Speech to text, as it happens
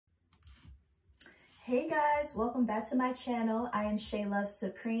Hey guys, welcome back to my channel. I am Shay Love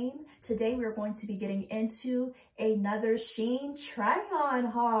Supreme. Today we're going to be getting into another SHEIN try-on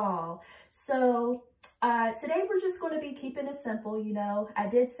haul. So today we're just going to be keeping it simple. You know, I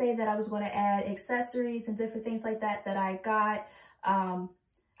did say that I was going to add accessories and different things like that I got.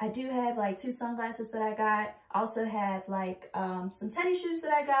 I do have like 2 sunglasses that I got. I also have like some tennis shoes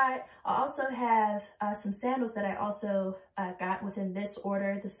that I got. I also have some sandals that I also got within this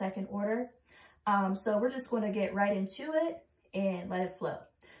order, the second order. So we're just going to get right into it and let it flow.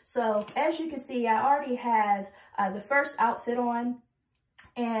 So as you can see, I already have the first outfit on,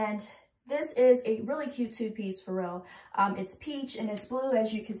 and this is a really cute 2-piece for real. It's peach and it's blue,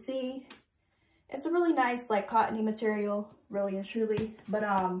 as you can see. It's a really nice like cottony material, really and truly. But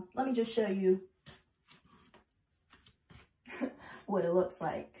let me just show you what it looks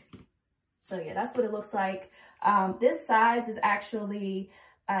like. So yeah, that's what it looks like. This size is actually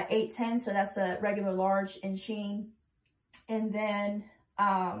 8'10", so that's a regular large in SHEIN. And then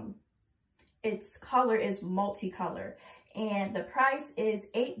its color is multicolor, and the price is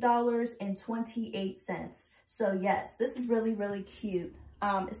 $8.28. So yes, this is really, really cute,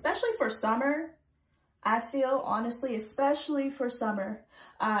 especially for summer. I feel, honestly, especially for summer.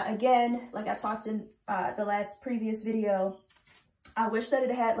 Again, like I talked in the last previous video, I wish that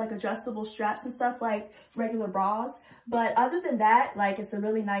it had like adjustable straps and stuff like regular bras. But other than that, like, it's a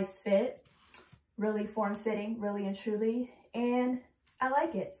really nice fit, really form-fitting, really and truly. And I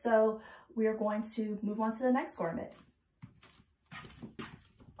like it. So we are going to move on to the next garment.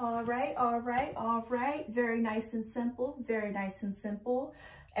 All right. Very nice and simple, very nice and simple.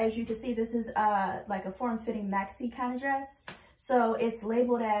 As you can see, this is like a form-fitting maxi kind of dress. So it's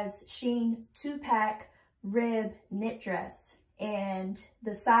labeled as SHEIN 2-pack rib knit dress. And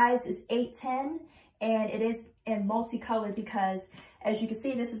the size is 8'10", and it is in multicolored because, as you can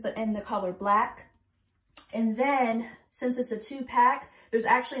see, this is in the color black. And then, since it's a 2-pack, there's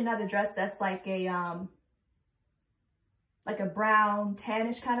actually another dress that's like a brown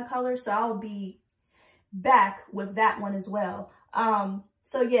tannish kind of color. So I'll be back with that one as well.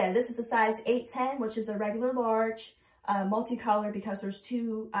 So yeah, this is a size 8'10", which is a regular large, multicolor, because there's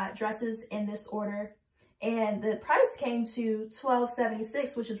 2 dresses in this order. And the price came to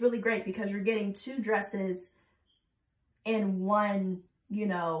 $12.76, which is really great because you're getting 2 dresses in one, you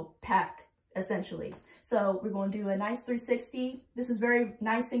know, pack, essentially. So we're going to do a nice 360. This is very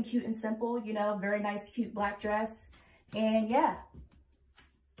nice and cute and simple, you know, very nice, cute black dress. And yeah,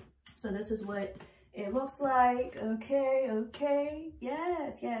 so this is what it looks like. Okay.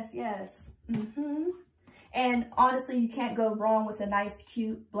 Yes. And honestly, you can't go wrong with a nice,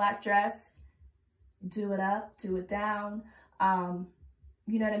 cute black dress. Do it up, do it down.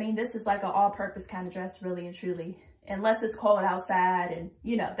 You know what I mean? This is like an all-purpose kind of dress, really and truly. Unless it's cold outside, and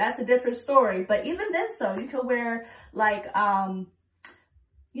you know, that's a different story. But even then, so you could wear like,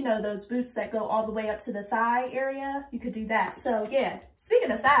 you know, those boots that go all the way up to the thigh area. You could do that. So yeah, speaking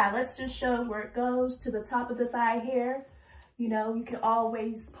of thigh, let's just show where it goes to the top of the thigh here. You know, you can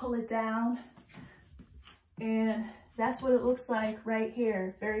always pull it down. And that's what it looks like right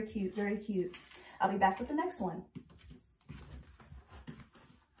here. Very cute, very cute. I'll be back with the next one.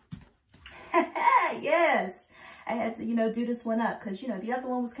 Yes, I had to, you know, do this one up because, you know, the other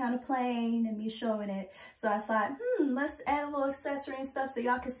one was kind of plain and me showing it. So I thought, let's add a little accessory and stuff so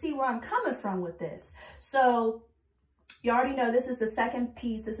y'all can see where I'm coming from with this. So you already know this is the second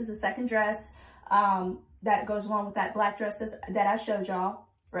piece. This is the second dress that goes along with that black dress that I showed y'all,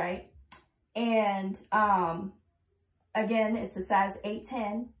 right? And again, it's a size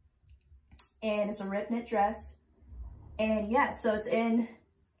 8'10". And it's a rib knit dress. And yeah, so it's in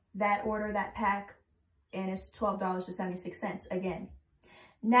that order, that pack, and it's $12.76 again.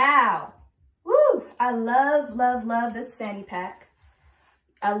 Now, woo, I love this fanny pack.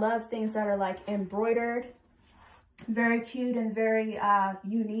 I love things that are like embroidered, very cute and very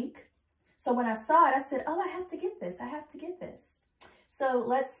unique. So when I saw it, I said, oh, I have to get this. So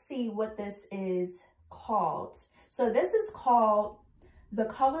let's see what this is called. So this is called the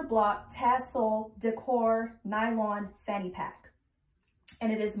Color Block Tassel Decor Nylon Fanny Pack.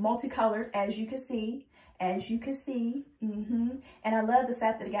 And it is multicolored, as you can see. And I love the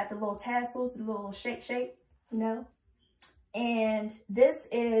fact that it got the little tassels, the little shape, you know. And this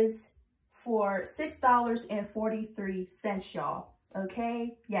is for $6.43, y'all.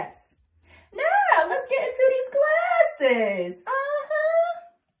 Okay, yes. Now, let's get into these glasses.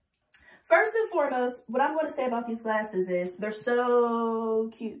 First and foremost, what I'm going to say about these glasses is they're so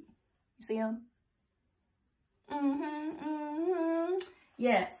cute. You see them?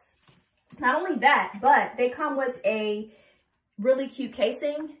 Yes. Not only that, but they come with a really cute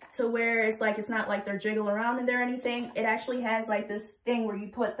casing to where it's like, it's not like they're jiggling around in there or anything. It actually has like this thing where you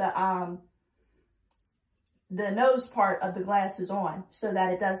put the nose part of the glasses on so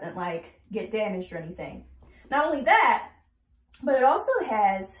that it doesn't like get damaged or anything. Not only that, but it also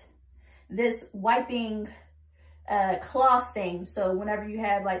has this wiping cloth thing. So whenever you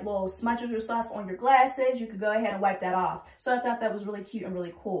have like little smudges or stuff on your glasses, you could go ahead and wipe that off. So I thought that was really cute and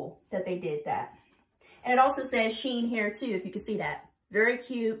really cool that they did that. And it also says SHEIN here too, if you can see that. Very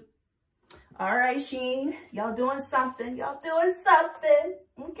cute. All right, SHEIN, y'all doing something. Y'all doing something.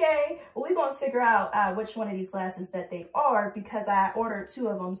 Okay. Well, we're going to figure out which one of these glasses that they are because I ordered 2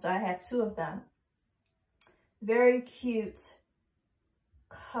 of them. So I have 2 of them. Very cute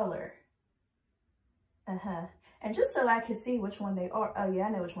color. And just so I can see which one they are. Oh, yeah, I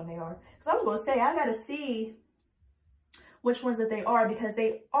know which one they are. Because I was going to say, I got to see which ones that they are because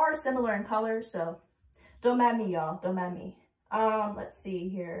they are similar in color. So don't mind me, y'all. Don't mind me. Let's see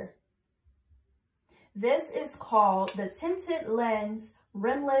here. This is called the Tinted Lens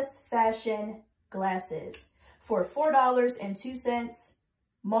Rimless Fashion Glasses for $4.02.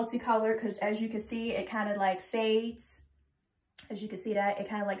 Multicolor, because as you can see, it kind of like fades. As you can see that, it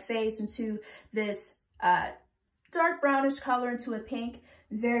kind of like fades into this dark brownish color into a pink.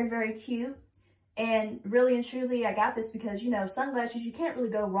 Very, very cute. And really and truly, I got this because, you know, sunglasses, you can't really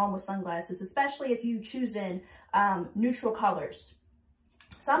go wrong with sunglasses, especially if you choose in neutral colors.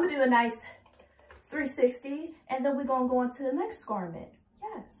 So I'm going to do a nice 360, and then we're going to go on to the next garment.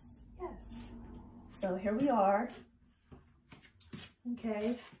 Yes, yes. So here we are.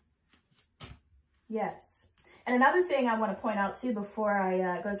 Okay. Yes. And another thing I want to point out too before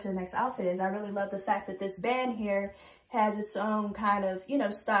I go to the next outfit is I really love the fact that this band here has its own kind of, you know,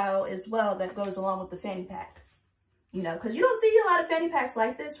 style as well that goes along with the fanny pack. You know, because you don't see a lot of fanny packs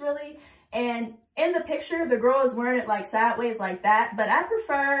like this really. And in the picture, the girl is wearing it like sideways like that. But I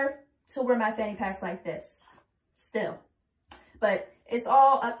prefer to wear my fanny packs like this still. But it's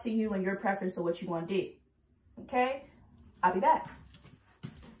all up to you and your preference of what you want to do. Okay? I'll be back.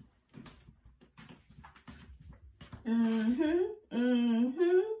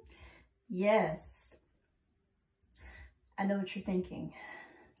 Yes. I know what you're thinking.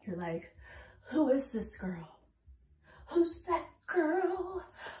 You're like, who is this girl? Who's that girl?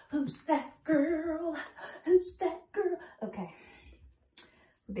 Who's that girl? Who's that girl? Okay.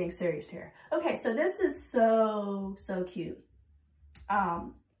 We're being serious here. Okay, so this is so cute.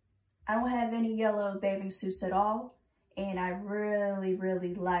 I don't have any yellow bathing suits at all. And I really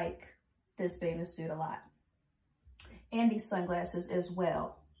like this bathing suit a lot. And these sunglasses as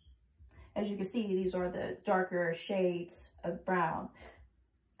well. As you can see, these are the darker shades of brown.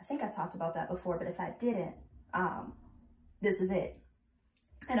 I think I talked about that before, but if I didn't, this is it.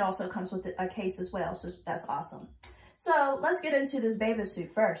 And it also comes with a case as well, so that's awesome. So let's get into this bathing suit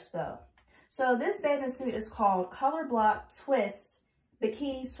first, though. So this bathing suit is called Color Block Twist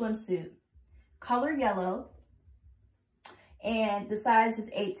Bikini Swimsuit. Color yellow. And the size is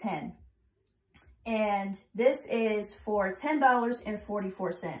 8'10". And this is for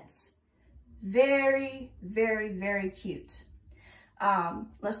 $10.44. Very cute.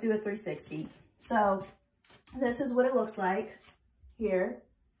 Let's do a 360. So this is what it looks like here.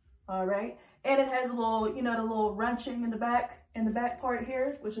 All right. And it has a little, you know, the little wrenching in the back part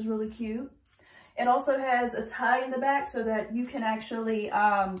here, which is really cute. It also has a tie in the back so that you can actually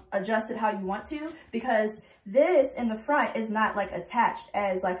adjust it how you want to, because this in the front is not like attached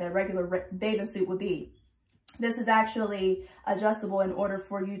as like a regular bathing suit would be. This is actually adjustable in order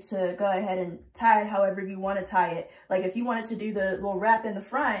for you to go ahead and tie it however you want to tie it. Like if you wanted to do the little wrap in the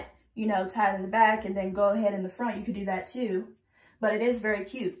front, you know, tie it in the back and then go ahead in the front, you could do that too. But it is very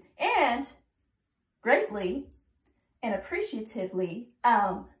cute. And greatly and appreciatively,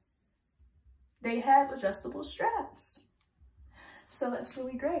 they have adjustable straps. So that's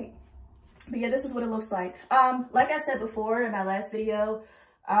really great. But yeah, this is what it looks like. Like I said before in my last video,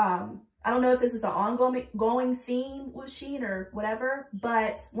 I don't know if this is an ongoing theme with SHEIN or whatever,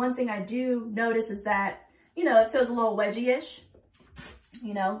 but one thing I do notice is that, you know, it feels a little wedgie-ish.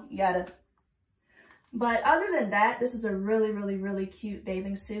 You know, you gotta. But other than that, this is a really cute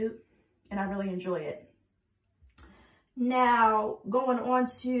bathing suit, and I really enjoy it. Now, going on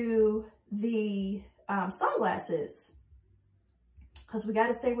to the sunglasses, because we got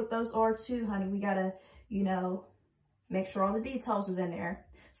to say what those are too, honey. We got to, you know, make sure all the details is in there.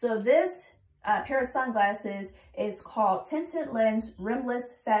 So this pair of sunglasses is called Tinted Lens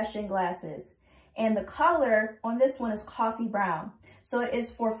Rimless Fashion Glasses. And the color on this one is coffee brown. So it is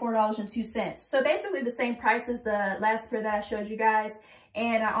for $4.02. So basically the same price as the last pair that I showed you guys.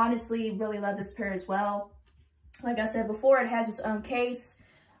 And I honestly really love this pair as well. Like I said before, it has its own case,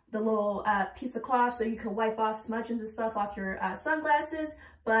 the little piece of cloth so you can wipe off smudges and stuff off your sunglasses.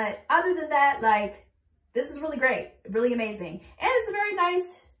 But other than that, like, this is really great, really amazing. And it's a very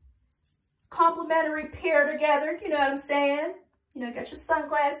nice complimentary pair together, you know what I'm saying? You know, got your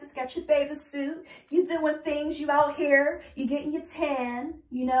sunglasses, got your bathing suit, you doing things, you out here, you getting your tan,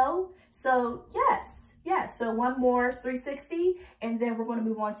 you know? So yes, yeah, so one more 360, and then we're gonna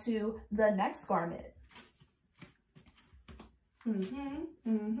move on to the next garment.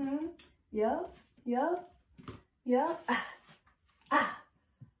 Yep.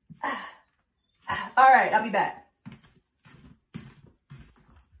 All right, I'll be back.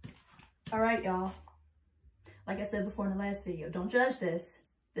 All right, y'all. Like I said before in the last video, don't judge this.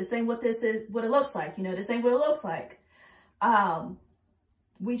 This ain't what this is, what it looks like. You know, this ain't what it looks like.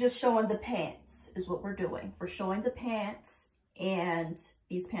 We just showing the pants is what we're doing. We're showing the pants, and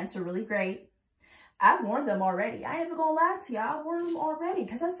these pants are really great. I've worn them already. I ain't even gonna lie to y'all. I wore them already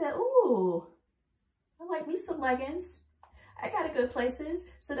because I said, ooh, I like me some leggings. I gotta go places.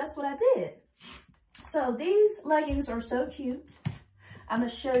 So that's what I did. So these leggings are so cute. I'm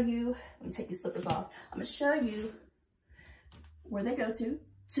gonna show you, let me take these slippers off. I'm gonna show you where they go to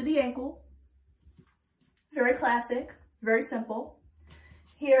the ankle. Very classic, very simple.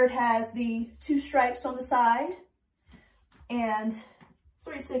 Here it has the 2 stripes on the side, and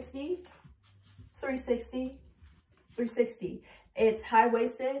 360, 360, 360. It's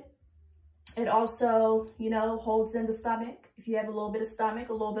high-waisted. It also, you know, holds in the stomach. If you have a little bit of stomach,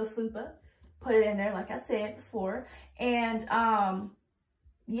 a little bit of fupa, put it in there, like I said before. And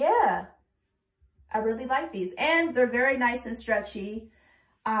yeah, I really like these. And they're very nice and stretchy,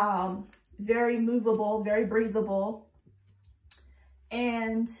 very movable, very breathable.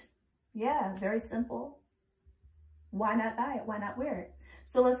 And yeah, very simple. Why not buy it? Why not wear it?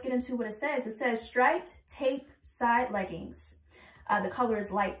 So let's get into what it says. It says striped tape side leggings. The color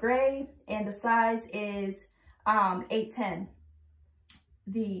is light gray and the size is 8'10".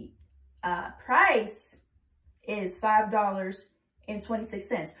 The price is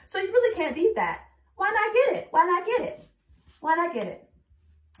 $5.26. So you really can't beat that. Why not get it? Why not get it? Why not get it?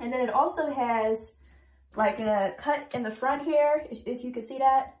 And then it also has like a cut in the front here, if you can see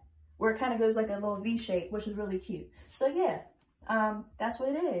that, where it kind of goes like a little V shape, which is really cute. So yeah, that's what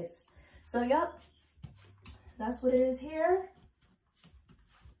it is. So yep, that's what it is here.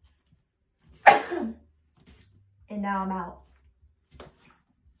 And now I'm out.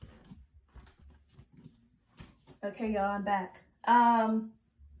 Okay, y'all, I'm back.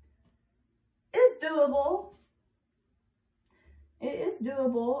 It's doable. It is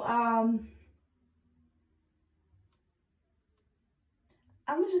doable. I'm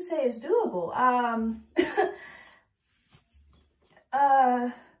gonna just say it's doable. I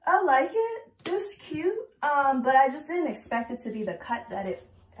like it. It's cute. But I just didn't expect it to be the cut that it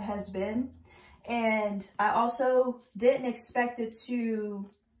has been. And I also didn't expect it to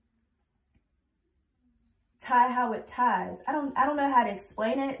tie how it ties. I don't know how to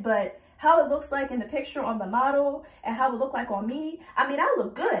explain it, but how it looks like in the picture on the model and how it looked like on me. I mean, I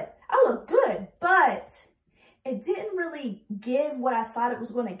look good. I look good, but it didn't really give what I thought it was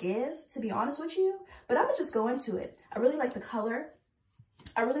going to give, to be honest with you. But I'm gonna just go into it. I really like the color.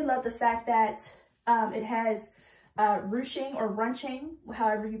 I really love the fact that it has ruching or runching,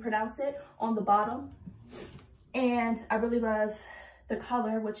 however you pronounce it, on the bottom. And I really love the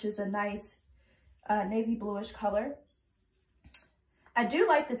color, which is a nice navy bluish color. I do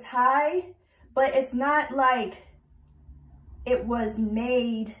like the tie, but it's not like it was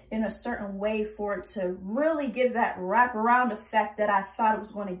made in a certain way for it to really give that wraparound effect that I thought it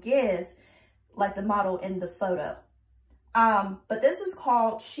was going to give, like the model in the photo. But this is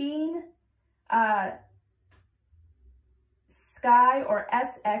called SHEIN SXY or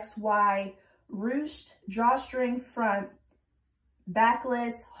SXY ruched drawstring front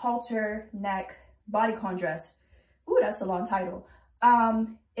backless halter neck bodycon dress. Ooh, that's a long title.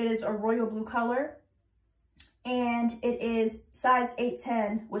 It is a royal blue color and it is size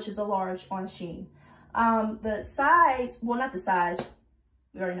 8'10", which is a large on SHEIN. The size, well, not the size,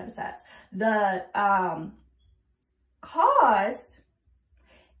 we already know the size. The cost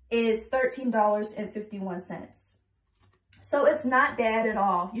is $13.51. So it's not bad at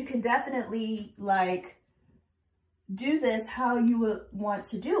all. You can definitely like do this how you would want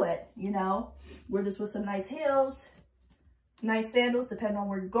to do it, you know, wear this with some nice heels, nice sandals, depending on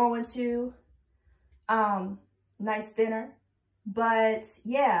where you're going to, nice dinner. But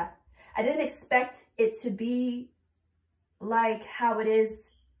yeah, I didn't expect it to be like how it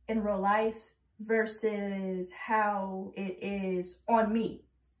is in real life versus how it is on me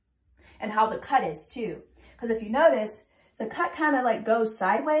and how the cut is too. Because if you notice, the cut kind of like goes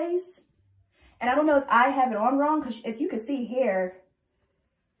sideways. And I don't know if I have it on wrong, because if you can see here,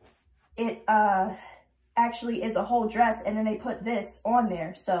 it actually is a whole dress, and then they put this on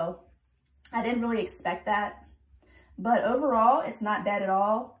there. So I didn't really expect that. But overall, it's not bad at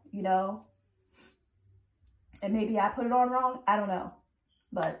all, you know. And maybe I put it on wrong. I don't know.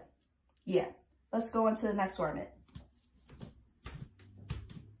 But yeah, let's go on to the next ornament.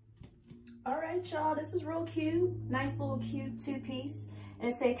 All right, y'all, this is real cute. Nice little cute two-piece. And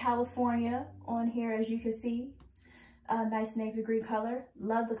it say California on here, as you can see. Nice navy green color.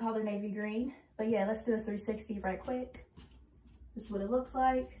 Love the color navy green. But yeah, let's do a 360 right quick. This is what it looks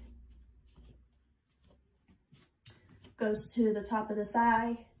like. Goes to the top of the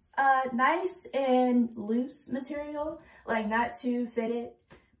thigh. Nice and loose material, like not too fitted,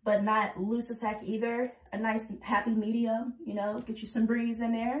 but not loose as heck either. A nice happy medium, you know, get you some breeze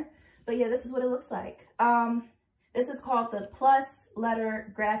in there. But yeah, this is what it looks like. This is called the plus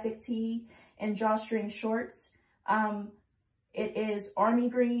letter graphic tee and drawstring shorts. It is army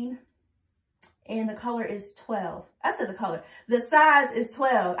green, and the color is 12. I said the color. The size is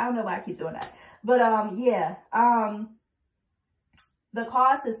 12. I don't know why I keep doing that. But yeah, the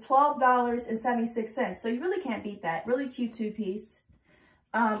cost is $12.76. So you really can't beat that. Really cute two-piece.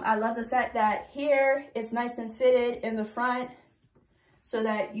 I love the fact that here it's nice and fitted in the front, so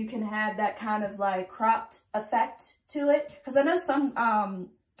that you can have that kind of like cropped effect to it. Because I know some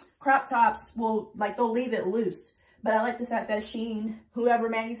crop tops will, like, they'll leave it loose. But I like the fact that SHEIN, whoever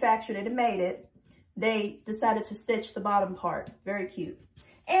manufactured it and made it, they decided to stitch the bottom part. Very cute.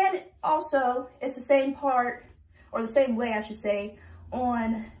 And also, it's the same part, or the same way I should say,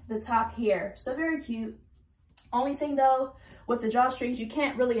 on the top here. So very cute. Only thing though, with the drawstrings, you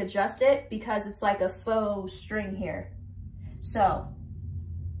can't really adjust it because it's like a faux string here. So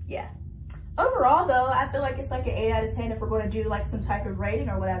yeah. Overall though, I feel like it's like an 8 out of 10 if we're going to do like some type of rating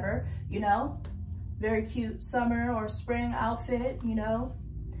or whatever, you know. Very cute summer or spring outfit, you know.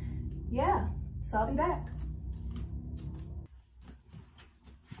 Yeah, so I'll be back.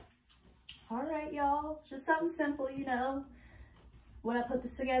 All right, y'all, just something simple, you know. Would I put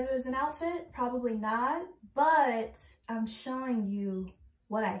this together as an outfit? Probably not, but I'm showing you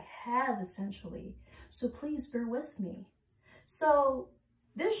what I have essentially. So please bear with me. So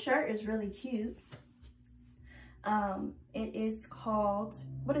this shirt is really cute. It is called,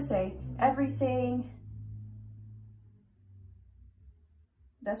 what does it say? Everything.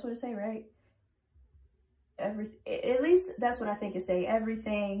 That's what it say, right? At least that's what I think it say.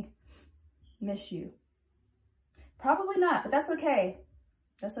 Everything miss you. Probably not, but that's okay.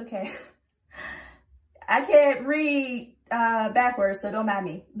 That's okay. I can't read backwards, so don't mind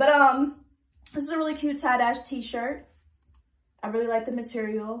me. But this is a really cute tie-dye t-shirt. I really like the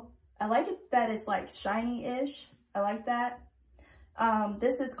material. I like it that it's like shiny-ish. I like that.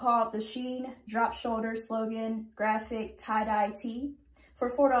 This is called the SHEIN Drop Shoulder Slogan Graphic Tie-Dye Tee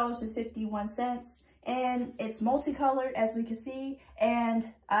for $4.51. And it's multicolored, as we can see,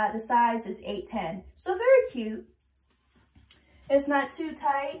 and the size is 8'10". So very cute. It's not too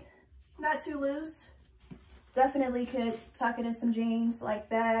tight, not too loose. Definitely could tuck it in some jeans like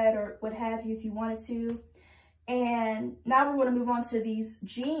that or what have you if you wanted to. And now we're going to move on to these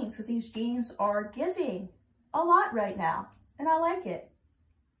jeans, because these jeans are giving a lot right now, and I like it.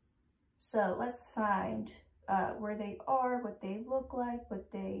 So let's find where they are, what they look like,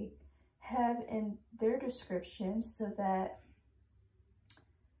 what they have in their description, so that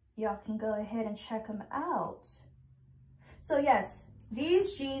y'all can go ahead and check them out. So yes,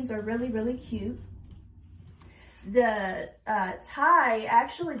 these jeans are really, really cute. The tie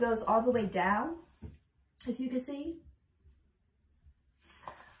actually goes all the way down, if you can see.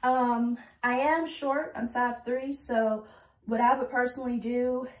 I am short, I'm 5'3", so what I would personally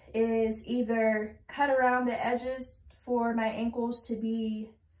do is either cut around the edges for my ankles to be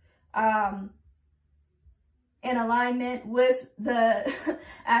in alignment with the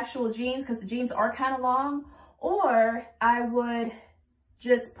actual jeans, because the jeans are kind of long, or I would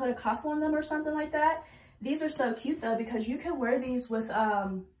just put a cuff on them or something like that. These are so cute though, because you can wear these with,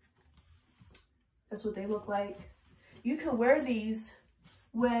 that's what they look like. You can wear these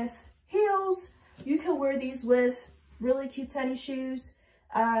with heels. You can wear these with really cute tennis shoes,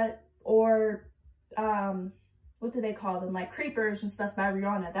 or what do they call them? Like creepers and stuff by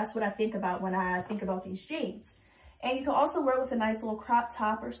Rihanna. That's what I think about when I think about these jeans. And you can also wear with a nice little crop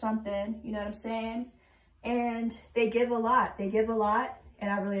top or something, you know what I'm saying? And they give a lot. They give a lot,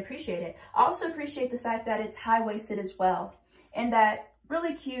 and I really appreciate it. I also appreciate the fact that it's high-waisted as well, and that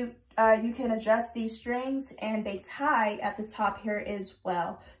really cute, you can adjust these strings and they tie at the top here as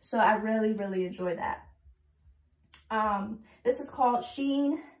well. So I really, really enjoy that. This is called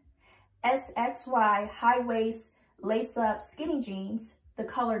SHEIN SXY high waist lace up skinny jeans, the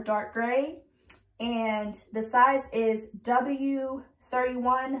color dark gray, and the size is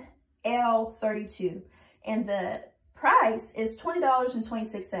W31 L32, and the price is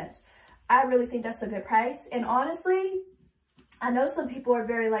 $20.26. I really think that's a good price. And honestly, I know some people are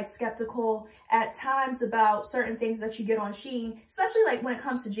very like skeptical at times about certain things that you get on SHEIN, especially like when it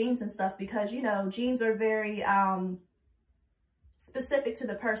comes to jeans and stuff, because you know, jeans are very specific to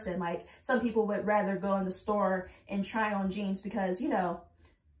the person. Like some people would rather go in the store and try on jeans because, you know,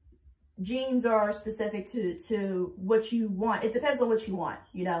 jeans are specific to what you want. It depends on what you want,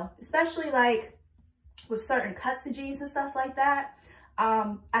 you know, especially like with certain cuts of jeans and stuff like that.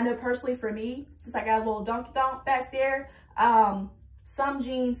 I know personally for me, since I got a little donkey donk back there, some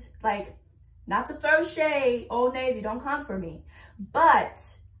jeans, like, not to throw shade, Old Navy, don't come for me, but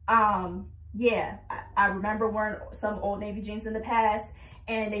yeah, I remember wearing some Old Navy jeans in the past,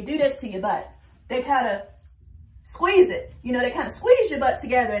 and they do this to your butt. They kind of squeeze it, you know, they kind of squeeze your butt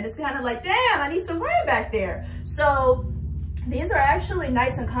together, and it's kind of like, damn, I need some room back there. So these are actually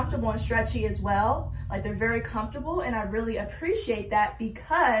nice and comfortable and stretchy as well. Like, they're very comfortable, and I really appreciate that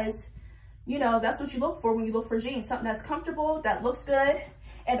because, you know, that's what you look for when you look for jeans, something that's comfortable, that looks good.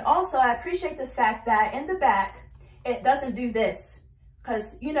 And also, I appreciate the fact that in the back, it doesn't do this.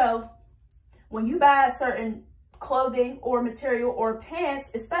 Because, you know, when you buy certain clothing or material or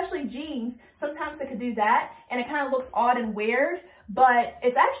pants, especially jeans, sometimes it could do that, and it kind of looks odd and weird, but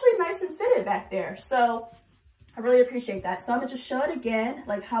it's actually nice and fitted back there. So I really appreciate that. So I'm gonna just show it again,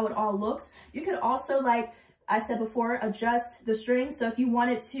 like how it all looks. You could also, like I said before, adjust the string. So if you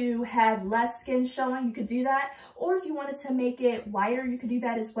wanted to have less skin showing, you could do that. Or if you wanted to make it wider, you could do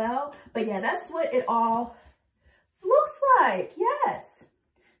that as well. But yeah, that's what it all looks like, yes.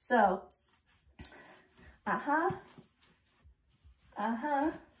 So, I'll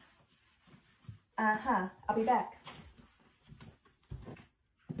be back.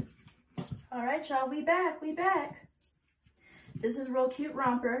 All right, y'all, we back. This is a real cute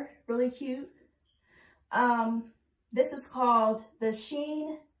romper, really cute. This is called the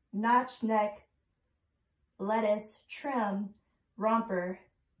SHEIN Notched Neck Lettuce Trim Romper,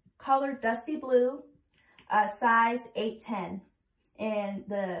 color dusty blue, size 8'10", and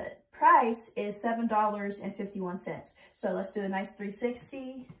the price is $7.51. So let's do a nice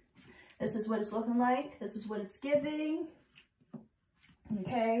 360. This is what it's looking like. This is what it's giving.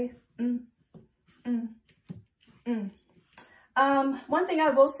 Okay. One thing I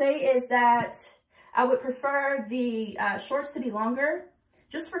will say is that I would prefer the shorts to be longer,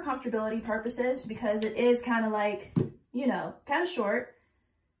 just for comfortability purposes, because it is kind of like, you know, kind of short.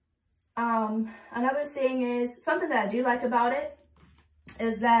 Another thing is, something that I do like about it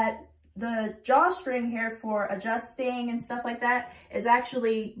is that the drawstring here for adjusting and stuff like that is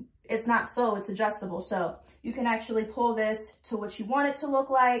actually, it's not faux, it's adjustable. So you can actually pull this to what you want it to look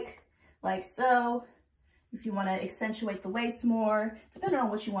like so. If you want to accentuate the waist more, depending on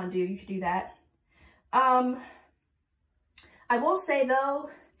what you want to do, you could do that. I will say though,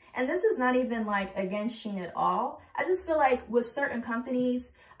 and this is not even like against SHEIN at all, I just feel like with certain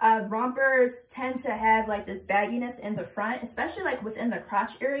companies, rompers tend to have like this bagginess in the front, especially like within the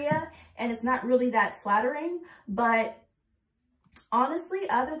crotch area, and it's not really that flattering. But honestly,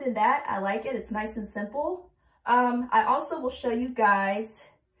 other than that, I like it. It's nice and simple. I also will show you guys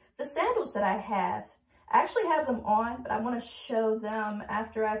the sandals that I have. I actually have them on, but I want to show them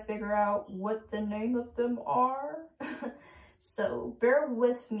after I figure out what the name of them are. So bear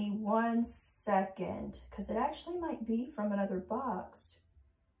with me 1 second, because it actually might be from another box.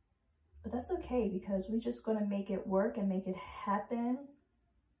 But that's okay, because we're just going to make it work and make it happen.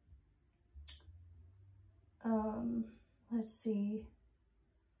 Let's see.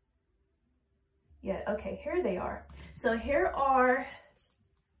 Yeah, okay, here they are. So here are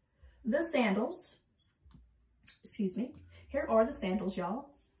the sandals. Excuse me. Here are the sandals, y'all.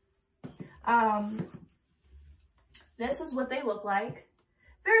 This is what they look like.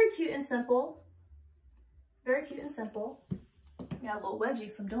 Very cute and simple. Very cute and simple. Got a little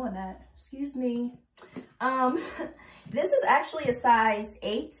wedgie from doing that. Excuse me. This is actually a size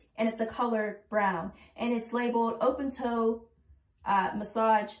 8, and it's a color brown, and it's labeled open toe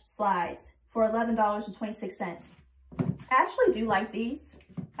massage slides for $11.26. I actually do like these.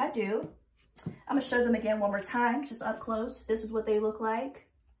 I do. I'm gonna show them again one more time, just up close. This is what they look like.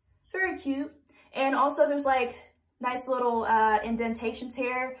 Very cute. And also there's like nice little indentations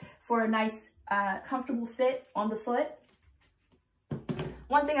here for a nice comfortable fit on the foot.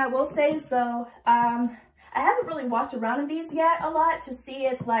 One thing I will say is though, I haven't really walked around in these yet a lot to see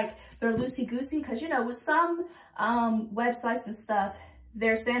if like they're loosey-goosey, because you know with some websites and stuff,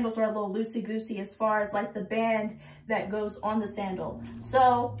 their sandals are a little loosey-goosey as far as like the band that goes on the sandal.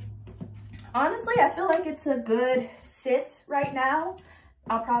 So honestly, I feel like it's a good fit right now.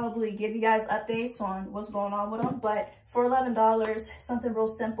 I'll probably give you guys updates on what's going on with them, but for $11, something real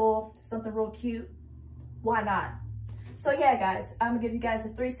simple, something real cute, why not? So yeah, guys, I'm gonna give you guys a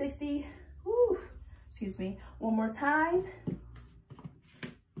 360. Woo, excuse me, one more time.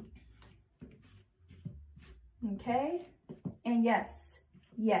 Okay, and yes,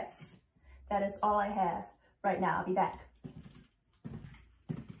 that is all I have right now. I'll be back.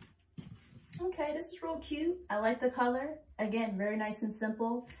 Okay, this is real cute. I like the color. Again, very nice and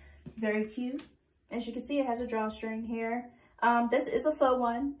simple, very cute. As you can see, it has a drawstring here. This is a faux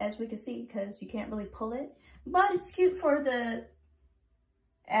one, as we can see, because you can't really pull it, but it's cute for the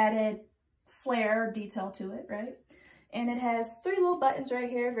added flare detail to it, right? And it has 3 little buttons right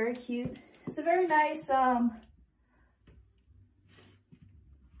here, very cute. It's a very nice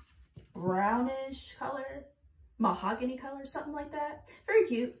brownish color, mahogany color, something like that. Very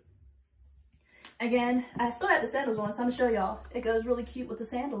cute. Again, I still have the sandals on, so I'm gonna show y'all. It goes really cute with the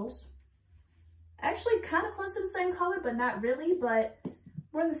sandals. Actually, kind of close to the same color, but not really, but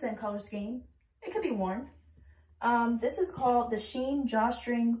we're in the same color scheme. It could be worn. This is called the SHEIN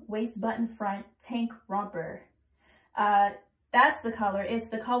Drawstring Waist Button Front Tank Romper. That's the color. It's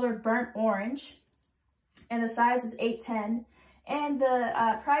the color burnt orange, and the size is 8'10", and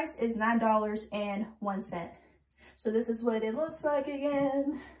the price is $9.01. So this is what it looks like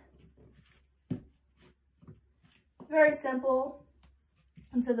again. Very simple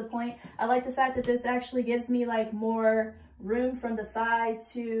and to the point. I like the fact that this actually gives me like more room from the thigh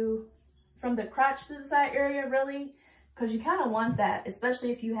to, from the crotch to the thigh area, really, because you kind of want that,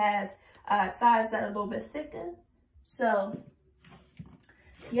 especially if you have thighs that are a little bit thicker. So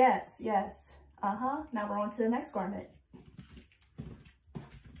yes. Now we're on to the next garment.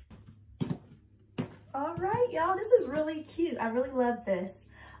 All right, y'all, this is really cute. I really love this.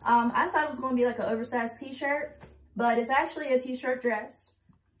 I thought it was going to be like an oversized t-shirt, but it's actually a t-shirt dress.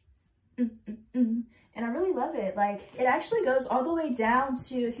 And I really love it. Like, it actually goes all the way down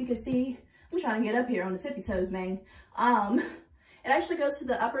to, if you can see, I'm trying to get up here on the tippy toes, man. It actually goes to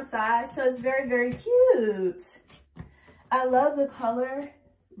the upper thigh, so it's very, very cute. I love the color.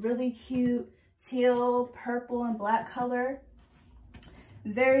 Really cute teal, purple, and black color.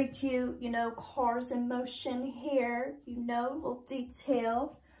 Very cute, you know, cars in motion here, you know, little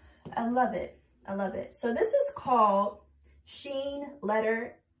detail. I love it. I love it. So this is called SHEIN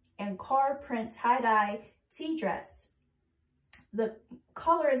Letter and Car Print Tie-Dye Tea Dress. The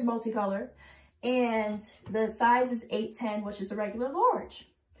color is multicolor, and the size is 8'10", which is a regular large.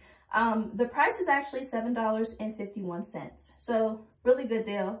 The price is actually $7.51. So really good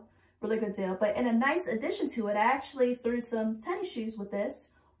deal. Really good deal. But in a nice addition to it, I actually threw some tennis shoes with this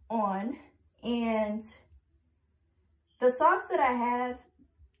on. And the socks that I have,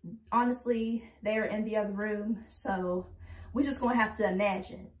 honestly, they are in the other room. So we're just going to have to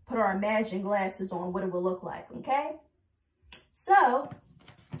imagine, put our imagine glasses on what it will look like, okay? So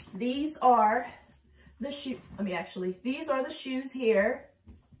these are the shoes. These are the shoes here.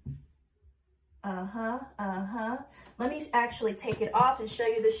 Let me actually take it off and show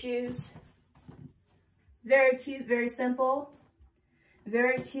you the shoes. Very cute, very simple.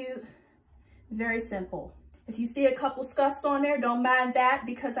 Very cute, very simple. If you see a couple scuffs on there, don't mind that,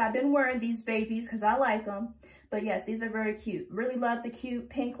 because I've been wearing these babies because I like them. But yes, these are very cute. Really love the cute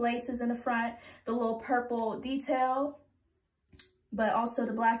pink laces in the front, the little purple detail, but also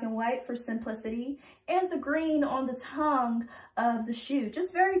the black and white for simplicity, and the green on the tongue of the shoe.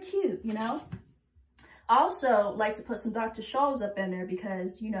 Just very cute, you know? I also like to put some Dr. Scholl's up in there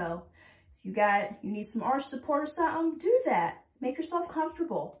because, you know, if you need some arch support or something, do that. Make yourself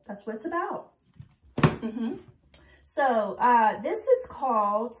comfortable. That's what it's about. So this is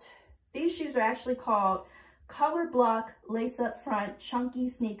called, these shoes are actually called Color Block Lace Up Front Chunky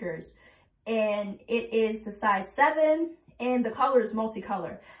Sneakers. And it is the size 7, and the color is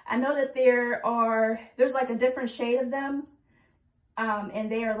multicolor. I know that there's like a different shade of them. And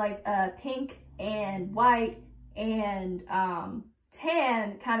they are like pink and white and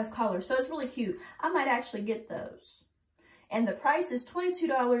tan kind of color. So it's really cute. I might actually get those. And the price is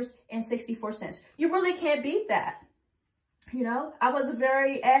 $22.64. You really can't beat that. You know, I was a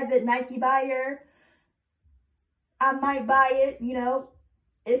very avid Nike buyer. I might buy it, you know,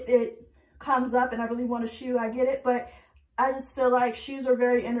 if it comes up and I really want a shoe, I get it. But I just feel like shoes are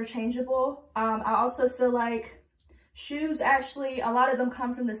very interchangeable. I also feel like shoes, actually, a lot of them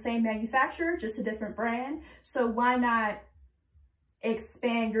come from the same manufacturer, just a different brand. So why not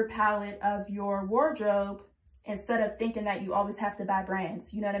expand your palette of your wardrobe instead of thinking that you always have to buy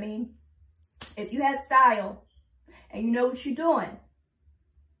brands. You know what I mean? If you have style and you know what you're doing,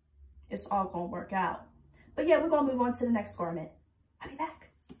 it's all gonna work out. But yeah, we're gonna move on to the next garment. I'll be back.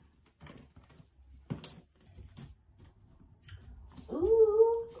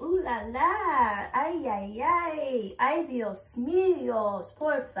 Ooh la la, ay, ay, ay, ay, Dios míos,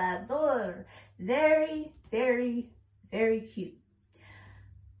 por favor. Very, very, very cute.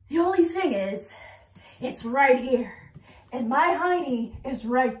 The only thing is, it's right here, and my hiney is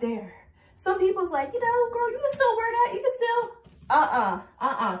right there. Some people's like, you know, girl, you can still wear that, you can still,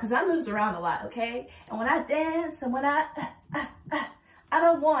 because I moves around a lot, okay? And when I dance, and when I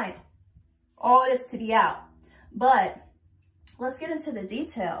don't want all this to be out. But let's get into the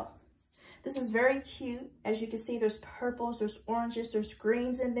detail. This is very cute. As you can see, there's purples, there's oranges, there's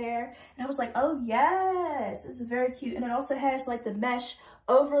greens in there. And I was like, oh yes, this is very cute. And it also has like the mesh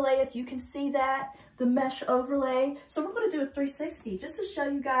overlay, if you can see that, the mesh overlay. So we're gonna do a 360 just to show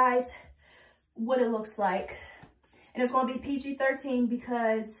you guys what it looks like. And it's gonna be PG-13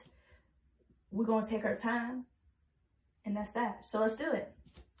 because we're gonna take our time, and that's that. So let's do it.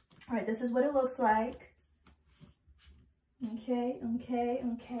 All right, this is what it looks like. Okay, okay,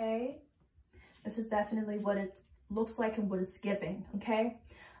 okay. This is definitely what it looks like and what it's giving, okay?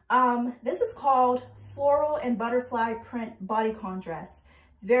 This is called Floral and Butterfly Print Bodycon Dress.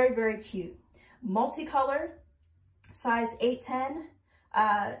 Very, very cute. Multicolor, size 8'10",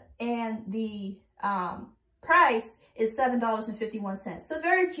 and the price is $7.51. So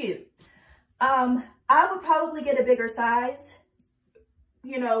very cute. I would probably get a bigger size.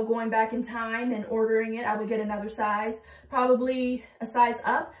 You know, going back in time and ordering it, I would get another size, probably a size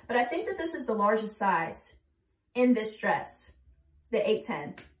up. But I think that this is the largest size in this dress, the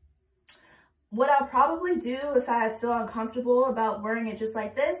 8'10". What I'll probably do if I feel uncomfortable about wearing it just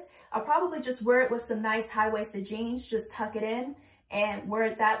like this, I'll probably just wear it with some nice high-waisted jeans, just tuck it in and wear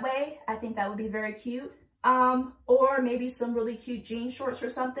it that way. I think that would be very cute. Or maybe some really cute jean shorts or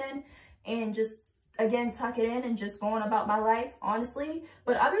something and just, again, tuck it in and just go on about my life, honestly.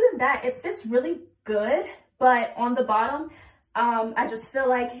 But other than that, it fits really good. But on the bottom, I just feel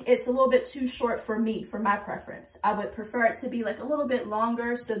like it's a little bit too short for me, for my preference. I would prefer it to be like a little bit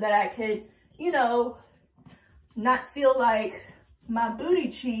longer so that I could, you know, not feel like my booty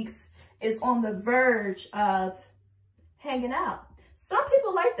cheeks is on the verge of hanging out. Some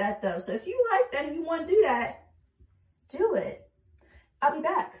people like that though. So if you like that and you want to do that, do it. I'll be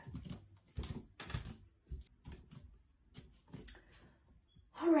back.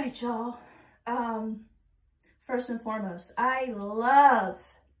 All right, y'all. First and foremost, I love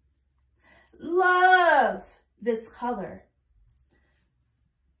this color.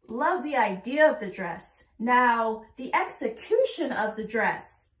 Love the idea of the dress. Now, the execution of the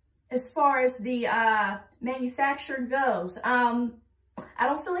dress, as far as the manufacturer goes, I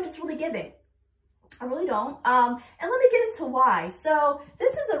don't feel like it's really giving. I really don't. And let me get into why. So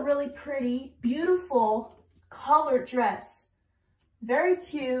this is a really pretty, beautiful colored dress. Very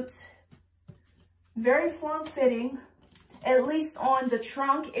cute, very form-fitting, at least on the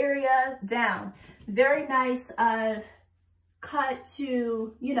trunk area down. Very nice cut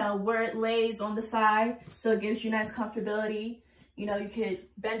to, you know, where it lays on the thigh, so it gives you nice comfortability. You know, you could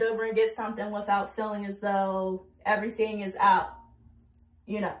bend over and get something without feeling as though everything is out,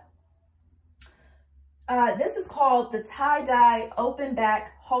 you know. This is called the tie-dye open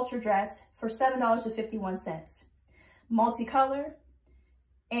back halter dress for $7.51. Multicolor.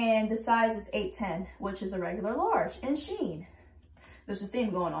 And the size is 8'10", which is a regular large in SHEIN. There's a theme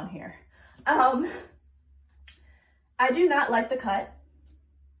going on here. I do not like the cut.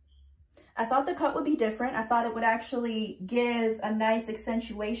 I thought the cut would be different. I thought it would actually give a nice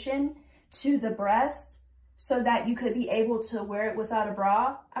accentuation to the breast so that you could be able to wear it without a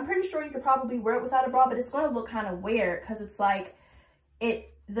bra. I'm pretty sure you could probably wear it without a bra, but it's going to look kind of weird because it's like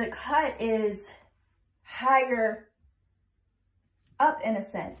the cut is higher up in a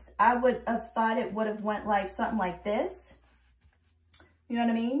sense. I would have thought it would have went like something like this. You know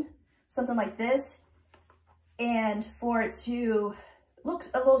what I mean? Something like this. And for it to look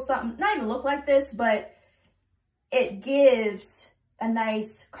a little something, not even look like this, but it gives a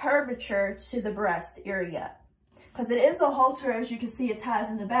nice curvature to the breast area. Because it is a halter, as you can see, it ties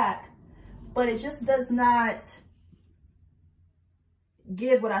in the back. But it just does not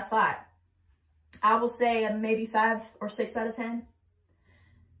give what I thought. I will say maybe 5 or 6 out of 10.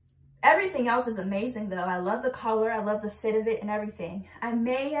 Everything else is amazing though. I love the color. I love the fit of it and everything. I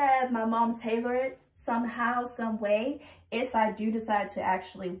may have my mom tailor it somehow, some way, if I do decide to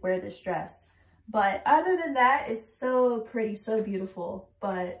actually wear this dress. But other than that, it's so pretty, so beautiful.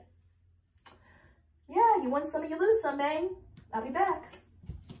 But yeah, you win some, you lose some, man. I'll be back.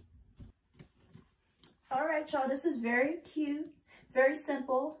 All right, y'all, this is very cute, very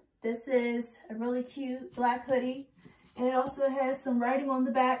simple. This is a really cute black hoodie. And it also has some writing on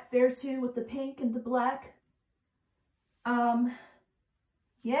the back there too with the pink and the black.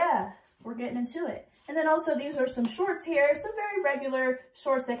 Yeah, we're getting into it. And then also these are some shorts here, some very regular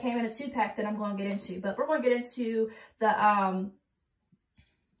shorts that came in a 2-pack that I'm going to get into. But we're going to get into the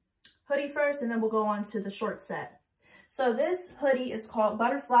hoodie first, and then we'll go on to the short set. So this hoodie is called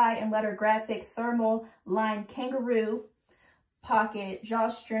Butterfly and Letter Graphic Thermal Line Kangaroo Pocket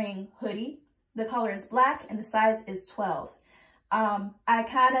Drawstring Hoodie. The color is black and the size is 12. I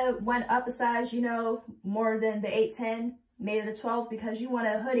kind of went up a size, you know, more than the 8-10, made it a 12 because you want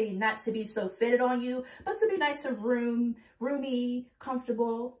a hoodie not to be so fitted on you, but to be nice and roomy,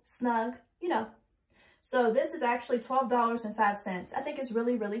 comfortable, snug, you know. So this is actually $12.05. I think it's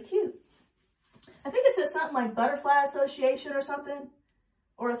really, really cute. I think it says something like Butterfly Association or something,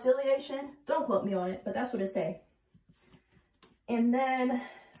 or affiliation. Don't quote me on it, but that's what it say. And then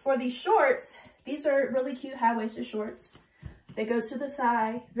for these shorts, these are really cute high-waisted shorts. They go to the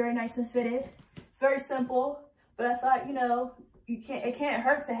thigh, very nice and fitted, very simple. But I thought, you know, it can't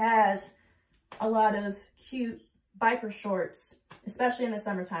hurt to have a lot of cute biker shorts, especially in the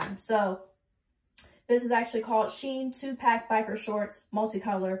summertime. So this is actually called SHEIN 2-pack biker shorts,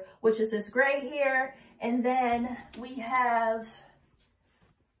 multicolor, which is this gray here. And then we have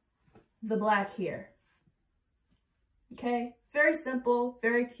the black here. Okay, very simple,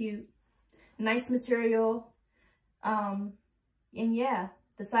 very cute, nice material. And yeah,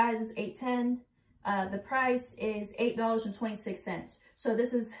 the size is 8-10. The price is $8.26. So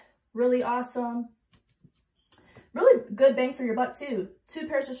this is really awesome. Really good bang for your buck too. 2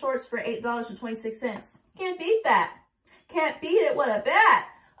 pairs of shorts for $8.26. Can't beat that. Can't beat it with a bat.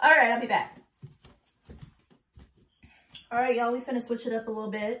 All right, I'll be back. All right, y'all, we finna switch it up a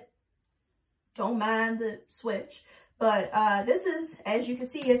little bit. Don't mind the switch. But this is, as you can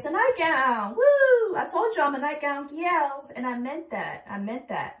see, it's a nightgown. Woo! I told you I'm a nightgown gal, and I meant that. I meant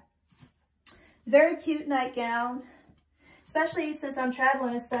that. Very cute nightgown. Especially since I'm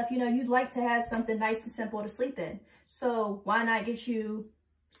traveling and stuff, you know, you'd like to have something nice and simple to sleep in. So why not get you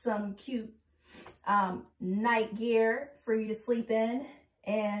some cute night gear for you to sleep in,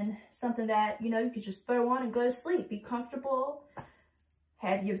 and something that, you know, you could just throw on and go to sleep. Be comfortable,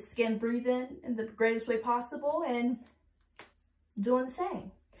 have your skin breathing in the greatest way possible, and doing the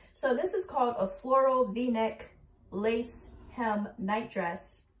thing. So this is called a floral V-neck lace hem night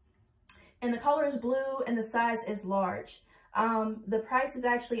dress. And the color is blue and the size is large. The price is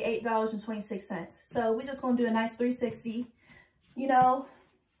actually $8.26. So we're just going to do a nice 360. You know,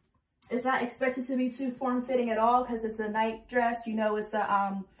 it's not expected to be too form-fitting at all because it's a night dress. You know, it's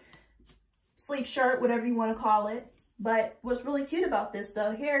a sleep shirt, whatever you want to call it. But what's really cute about this,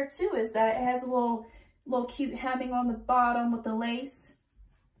 though, here, too, is that it has a little cute hemming on the bottom with the lace.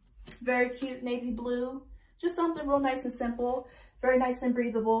 Very cute navy blue. Just something real nice and simple. Very nice and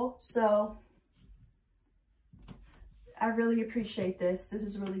breathable. So I really appreciate this. This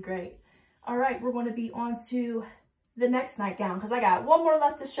is really great. All right, we're going to be on to the next nightgown because I got one more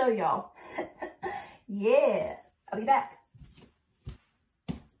left to show y'all. Yeah, I'll be back.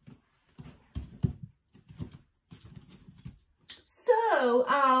 So,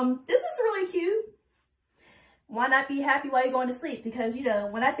 this is really cute. Why not be happy while you're going to sleep? Because, you know,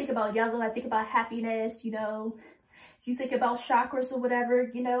 when I think about yellow, I think about happiness, you know. If you think about chakras or whatever,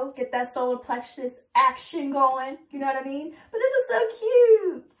 you know, get that solar plexus action going. You know what I mean? But this is so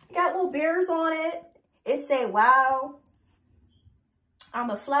cute. Got little bears on it. It say, wow, I'm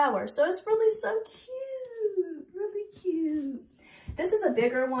a flower. So it's really so cute. Really cute. This is a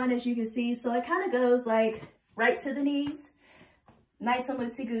bigger one, as you can see. So it kind of goes like right to the knees. Nice and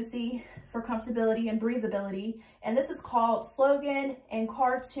loosey-goosey for comfortability and breathability. And this is called Slogan and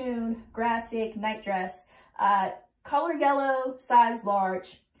Cartoon Graphic Night Dress. Color yellow, size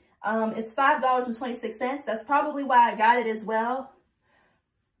large. It's $5.26. That's probably why I got it as well.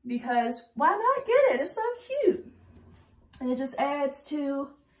 Because why not get it? It's so cute. And it just adds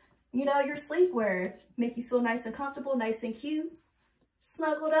to, you know, your sleepwear. Make you feel nice and comfortable, nice and cute.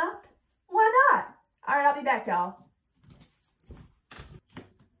 Snuggled up. Why not? All right, I'll be back, y'all.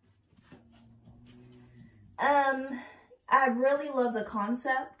 I really love the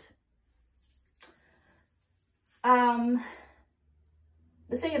concept. The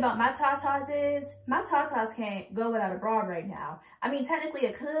thing about my tatas is, my tatas can't go without a bra right now. I mean, technically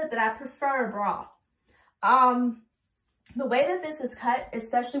it could, but I prefer a bra. The way that this is cut,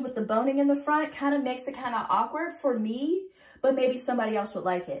 especially with the boning in the front, kind of makes it kind of awkward for me, but maybe somebody else would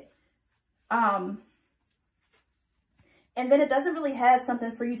like it. And then it doesn't really have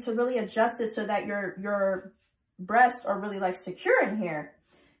something for you to really adjust it so that your breasts are really like secure in here.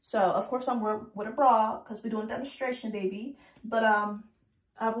 So of course I'm wearing with a bra because we're doing demonstration, baby. But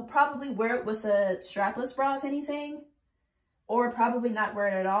I will probably wear it with a strapless bra if anything, or probably not wear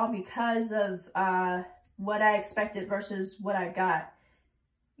it at all because of what I expected versus what I got.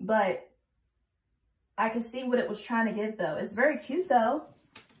 But I can see what it was trying to give though. It's very cute though.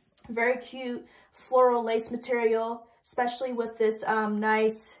 Very cute floral lace material, especially with this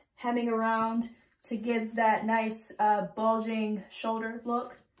nice hemming around to give that nice bulging shoulder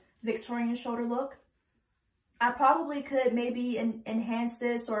look, Victorian shoulder look. I probably could maybe enhance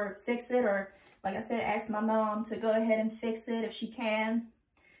this or fix it, or like I said, ask my mom to go ahead and fix it if she can,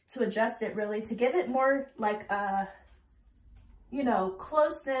 to adjust it really, to give it more like you know,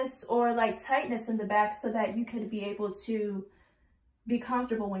 closeness or like tightness in the back so that you could be able to be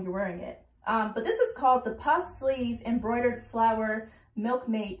comfortable when you're wearing it. But this is called the puff sleeve embroidered flower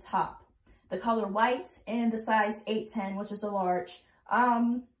milkmaid top. The color white and the size 810, which is a large.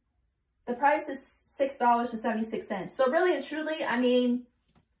 The price is $6.76. So really and truly, I mean,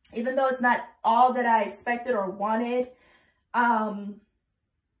 even though it's not all that I expected or wanted,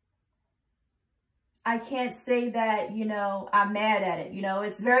 I can't say that, you know, I'm mad at it. You know,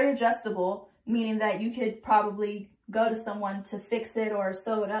 it's very adjustable, meaning that you could probably go to someone to fix it or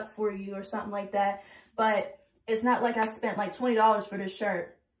sew it up for you or something like that. But it's not like I spent like $20 for this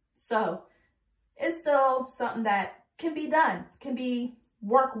shirt. So it's still something that can be done, can be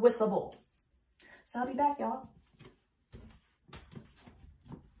work withable. So I'll be back, y'all.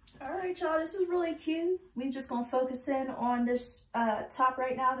 All right, y'all, this is really cute. We just gonna focus in on this top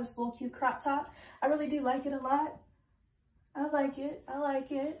right now, this little cute crop top. I really do like it a lot. I like it, I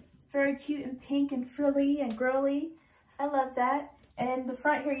like it. Very cute and pink and frilly and girly. I love that. And in the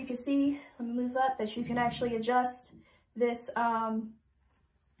front here, you can see, let me move up, that you can actually adjust this,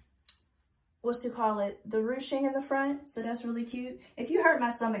 what's to call it, the ruching in the front. So that's really cute. If you heard my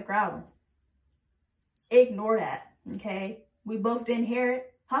stomach growling, ignore that, okay? We both didn't hear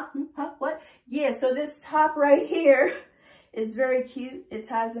it. Huh? Huh? What? Yeah, so this top right here is very cute. It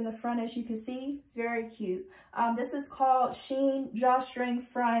ties in the front, as you can see. Very cute. This is called SHEIN Drawstring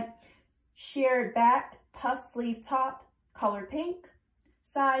Front Sheared Back Puff Sleeve Top, color pink,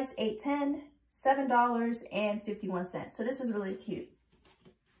 size 810, $7.51. So this is really cute.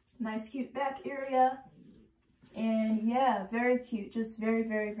 Nice cute back area. And yeah, very cute. Just very,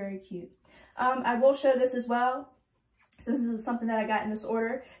 very, very cute. I will show this as well, since this is something that I got in this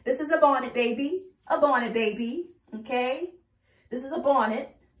order. This is a bonnet, baby. A bonnet, baby. Okay? This is a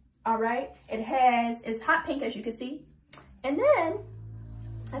bonnet. All right? It's hot pink, as you can see. And then,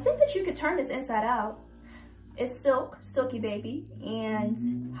 I think that you could turn this inside out. It's silky baby,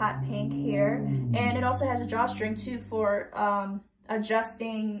 and hot pink here. And it also has a drawstring too for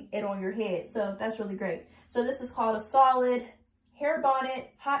adjusting it on your head. So that's really great. So this is called a solid hair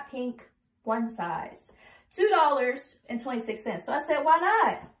bonnet, hot pink, one size. $2.26. So I said, why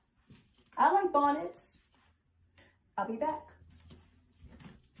not? I like bonnets. I'll be back.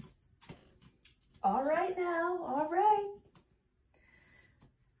 All right now, all right.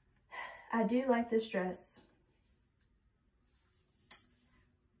 I do like this dress.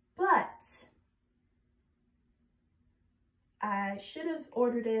 But I should have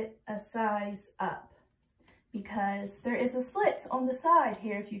ordered it a size up, because there is a slit on the side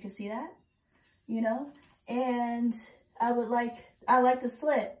here, if you can see that, you know, and I like the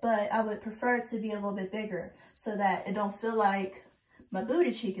slit, but I would prefer it to be a little bit bigger so that it don't feel like my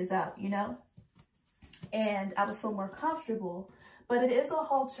booty cheek is out, you know, and I would feel more comfortable. But it is a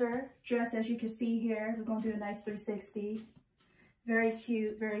halter dress, as you can see here. We're gonna do a nice 360. Very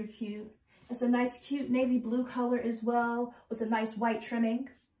cute, very cute. It's a nice, cute navy blue color as well, with a nice white trimming.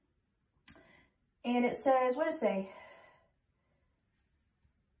 And it says, what does it say?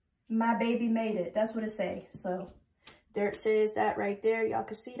 My baby made it. That's what it say. So there it says that right there. Y'all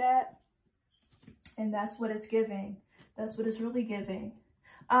can see that. And that's what it's giving. That's what it's really giving.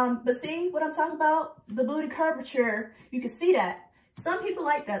 But see what I'm talking about? The booty curvature. You can see that. Some people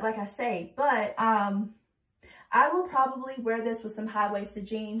like that, like I say. But I will probably wear this with some high-waisted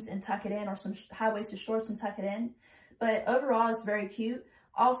jeans and tuck it in, or some high-waisted shorts and tuck it in. But overall, it's very cute.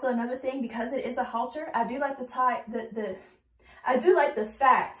 Also, another thing, because it is a halter, I do like the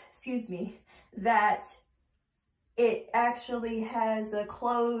fact, excuse me, that it actually has a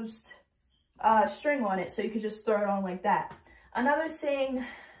closed string on it, so you could just throw it on like that. Another thing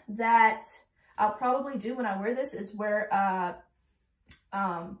that I'll probably do when I wear this is wear,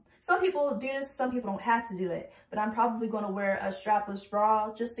 some people do this, some people don't have to do it, but I'm probably going to wear a strapless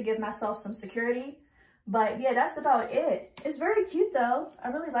bra just to give myself some security. But yeah, that's about it. It's very cute though. I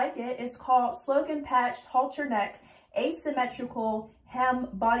really like it. It's called Slogan Patched Halter Neck Asymmetrical Hem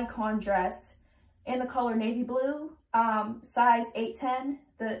Bodycon Dress in the color navy blue, size 8'10".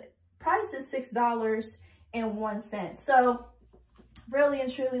 The price is $6.01. So really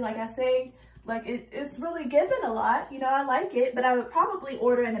and truly, like I say, like it's really given a lot. You know, I like it, but I would probably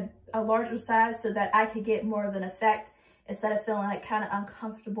order in a larger size so that I could get more of an effect instead of feeling like kind of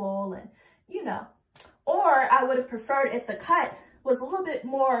uncomfortable and, you know. Or I would have preferred if the cut was a little bit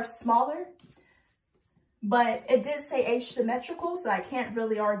more smaller, but it did say asymmetrical, so I can't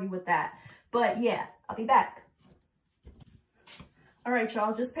really argue with that. But yeah, I'll be back. All right,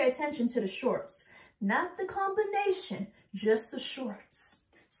 y'all, just pay attention to the shorts. Not the combination, just the shorts.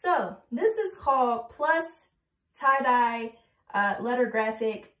 So this is called Plus Tie-Dye Letter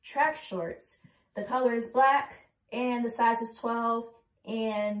Graphic Track Shorts. The color is black and the size is 12,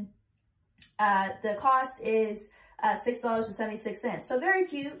 and the cost is $6.76. So very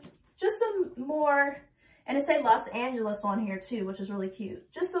cute. Just some more, and it say Los Angeles on here too, which is really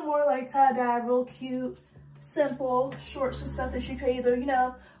cute. Just some more like tie-dye, real cute, simple shorts and stuff that you could either, you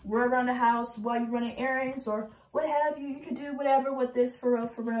know, wear around the house while you're running errands or what have you. You can do whatever with this for real,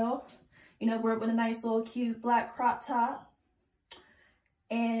 for real. You know, wear it with a nice little cute black crop top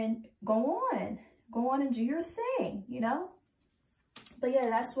and go on and do your thing, you know. But yeah,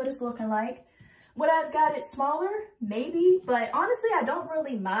 that's what it's looking like. Would I've got it smaller? Maybe, but honestly, I don't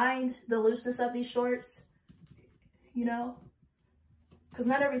really mind the looseness of these shorts, you know, because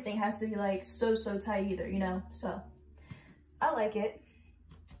not everything has to be like so tight either, you know. So I like it.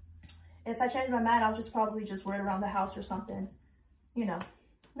 If I change my mind, I'll just probably just wear it around the house or something, you know.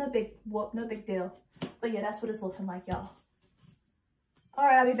 No big whoop, no big deal. But yeah, that's what it's looking like, y'all. All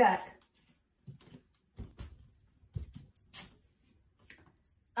right, I'll be back.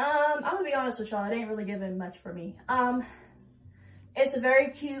 I'm gonna be honest with y'all, it ain't really giving much for me. It's a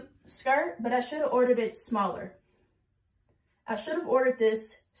very cute skirt, but I should have ordered it smaller. I should have ordered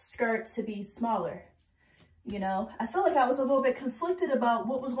this skirt to be smaller. You know, I feel like I was a little bit conflicted about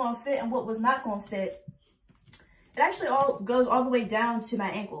what was going to fit and what was not going to fit. It actually goes all the way down to my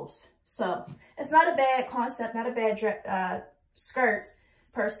ankles. So it's not a bad concept, not a bad skirt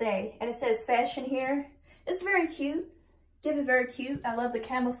per se. And it says fashion here. It's very cute. Give it very cute. I love the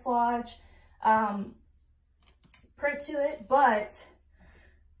camouflage print to it, but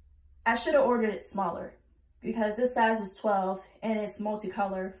I should have ordered it smaller because this size is 12 and it's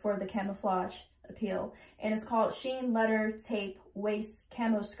multicolor for the camouflage appeal. And it's called SHEIN Letter Tape Waist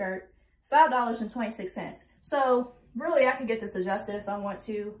Camo Skirt, $5.26. So really I can get this adjusted if I want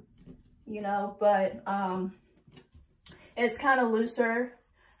to, you know, but it's kind of looser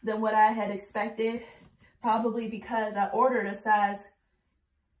than what I had expected. Probably because I ordered a size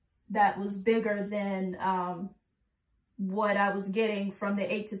that was bigger than what I was getting from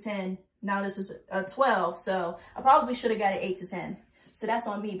the 8 to 10. Now this is a 12, so I probably should have got an 8 to 10. So that's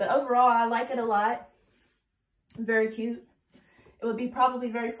on me. But overall, I like it a lot. Very cute. It would be probably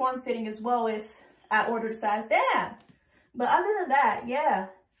very form-fitting as well if I ordered a size down. But other than that, yeah,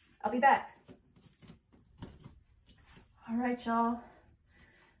 I'll be back. All right, y'all.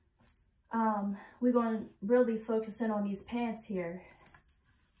 We're going to really focus in on these pants here.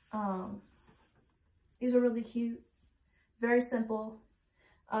 These are really cute, very simple.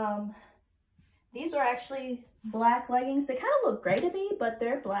 These are actually black leggings. They kind of look gray to me, but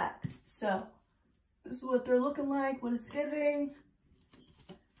they're black. So this is what they're looking like, what it's giving.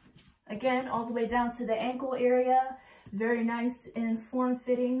 Again, all the way down to the ankle area. Very nice and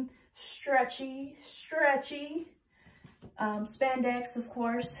form-fitting, stretchy. Spandex, of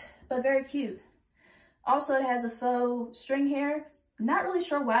course, but very cute. Also, it has a faux string here. Not really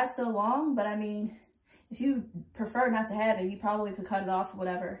sure why it's so long, but I mean, if you prefer not to have it, you probably could cut it off or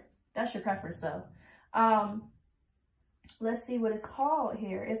whatever. That's your preference though. Let's see what it's called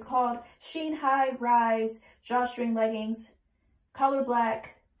here. It's called SHEIN High Rise Drawstring Leggings, color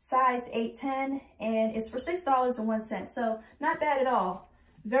black, size 8'10", and it's for $6.01. So not bad at all.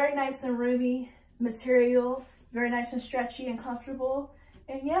 Very nice and roomy material, very nice and stretchy and comfortable.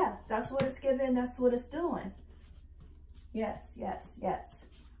 And yeah, that's what it's giving. That's what it's doing. Yes.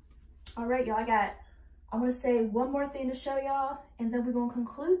 All right, y'all. I'm going to say one more thing to show y'all, and then we're going to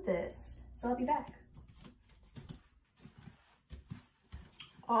conclude this. So I'll be back.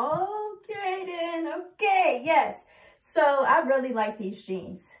 Okay, then. Okay, yes. So I really like these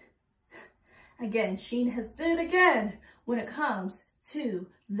jeans. Again, SHEIN has did it again when it comes to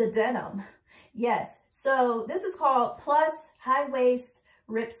the denim. Yes. So this is called Plus High Waist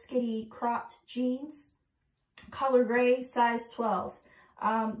Rip Skitty Cropped Jeans, color gray, size 12.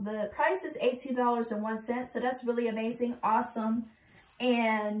 The price is $18.01, so that's really amazing, awesome,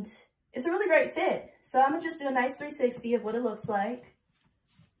 and it's a really great fit. So I'm gonna just do a nice 360 of what it looks like.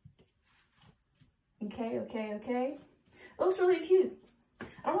 Okay. It looks really cute.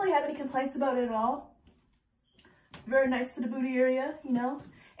 I don't really have any complaints about it at all. Very nice to the booty area, you know.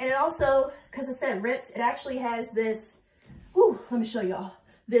 And it also, because it said ripped, it actually has this, let me show y'all,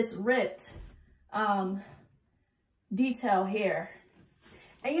 this ripped detail here.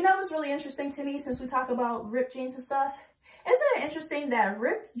 And you know what's really interesting to me, since we talk about ripped jeans and stuff? Isn't it interesting that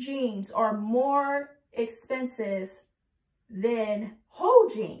ripped jeans are more expensive than whole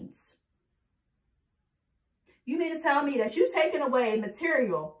jeans? You mean to tell me that you taking away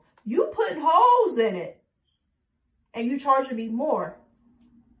material, you putting holes in it, and you charging me more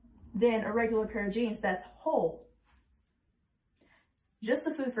than a regular pair of jeans that's whole? Just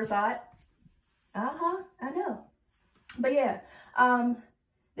a food for thought. I know. But yeah,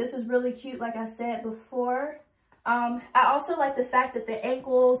 this is really cute, like I said before. I also like the fact that the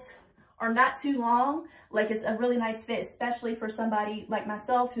ankles are not too long. Like, it's a really nice fit, especially for somebody like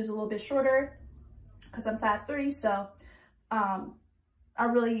myself who's a little bit shorter, because I'm 5'3", so I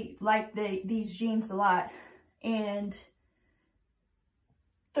really like these jeans a lot. And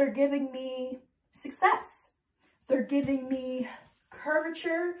they're giving me success. They're giving me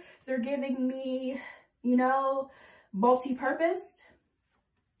curvature. They're giving me, you know, multi-purposed.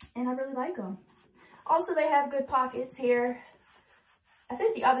 And I really like them. Also, they have good pockets here. I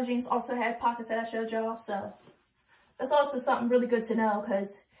think the other jeans also have pockets that I showed y'all. So that's also something really good to know,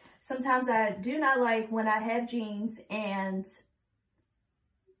 because sometimes I do not like when I have jeans and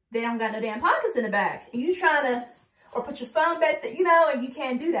they don't got no damn pockets in the back. And you trying to, or put your phone back there, you know, and you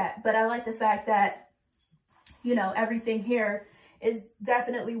can't do that. But I like the fact that, you know, everything here is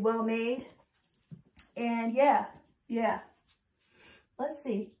definitely well made. And yeah. Let's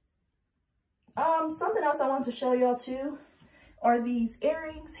see. Something else I wanted to show y'all too are these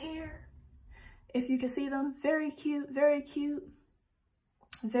earrings here. If you can see them, very cute, very cute.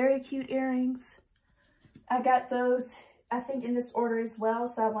 Very cute earrings. I got those, I think, in this order as well,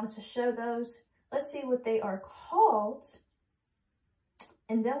 so I wanted to show those. Let's see what they are called,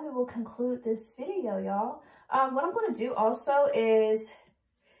 and then we will conclude this video, y'all. What I'm going to do also is,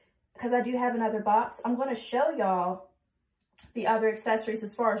 because I do have another box, I'm going to show y'all the other accessories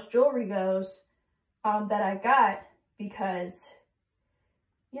as far as jewelry goes that I got, because,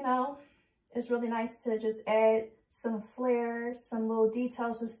 you know, it's really nice to just add some flair, some little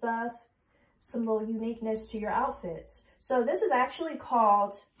details and stuff, some little uniqueness to your outfits. So this is actually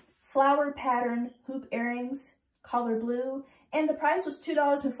called Flower Pattern Hoop Earrings, color blue, and the price was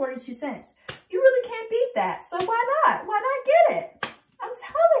 $2.42. You really can't beat that, so why not? Why not get it? I'm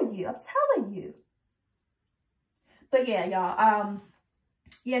telling you. But yeah, y'all,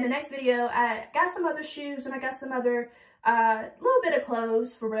 yeah, in the next video, I got some other shoes and I got some other, little bit of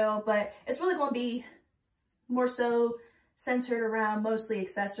clothes for real, but it's really going to be more so centered around mostly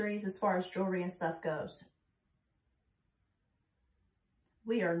accessories as far as jewelry and stuff goes.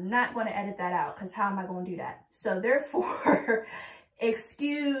 We are not going to edit that out, because how am I going to do that? So therefore,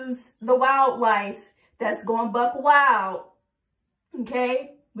 excuse the wildlife that's going buck wild.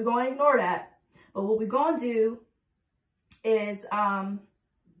 Okay? We're going to ignore that. But what we're going to do is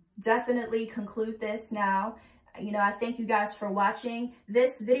definitely conclude this now. You know, I thank you guys for watching.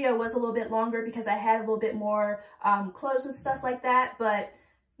 This video was a little bit longer because I had a little bit more clothes and stuff like that. But,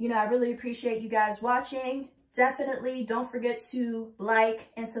 you know, I really appreciate you guys watching. Definitely don't forget to like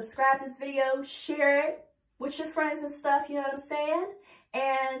and subscribe to this video. Share it with your friends and stuff, you know what I'm saying?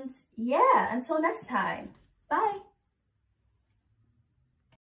 And yeah, until next time. Bye.